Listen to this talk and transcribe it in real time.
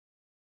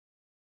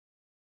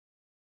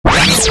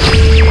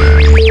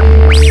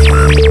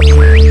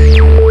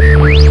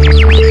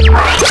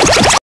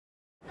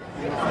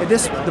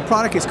The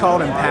product is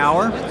called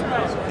EmPower,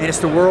 and it's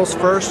the world's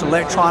first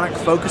electronic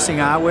focusing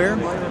eyewear.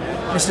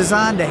 And it's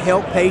designed to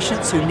help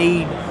patients who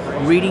need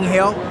reading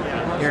help.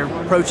 They're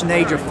approaching the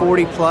age of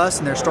 40 plus,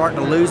 and they're starting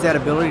to lose that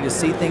ability to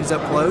see things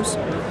up close.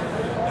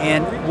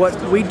 And what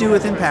we do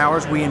with EmPower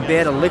is we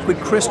embed a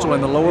liquid crystal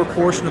in the lower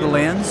portion of the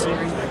lens.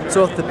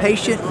 So if the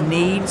patient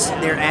needs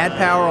their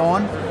EmPower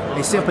on,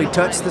 they simply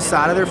touch the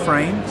side of their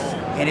frame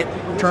and it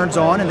turns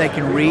on and they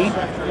can read.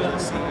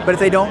 But if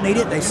they don't need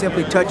it, they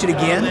simply touch it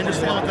again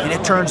and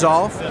it turns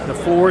off. The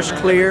floor is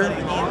clear,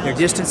 their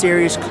distance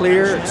area is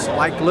clear. It's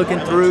like looking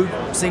through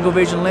single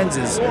vision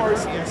lenses.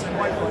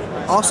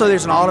 Also,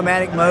 there's an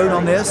automatic mode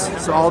on this,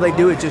 so all they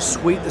do is just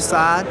sweep the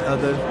side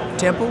of the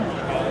temple,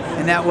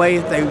 and that way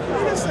if they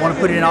want to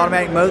put it in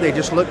automatic mode, they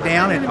just look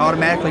down and it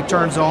automatically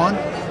turns on.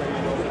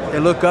 They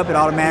look up, it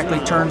automatically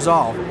turns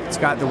off. It's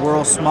got the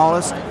world's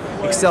smallest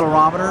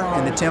accelerometer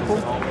in the temple.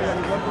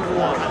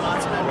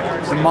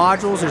 The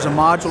modules, there's a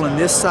module in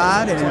this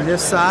side and in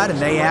this side, and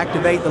they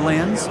activate the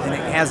lens, and it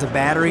has a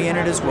battery in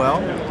it as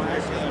well.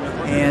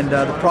 And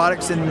the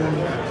product's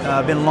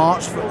been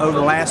launched over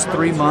the last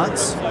 3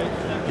 months.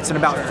 It's in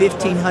about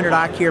 1,500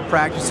 eye care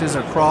practices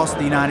across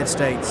the United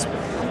States.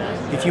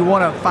 If you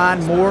want to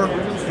find more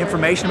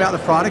information about the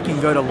product, you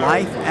can go to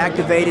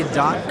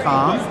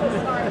lifeactivated.com,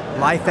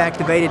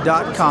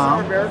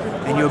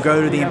 and you'll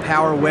go to the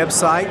EmPower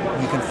website.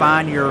 You can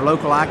find your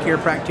local eye care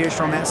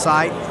practitioner on that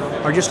site,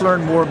 or just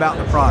learn more about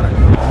the product.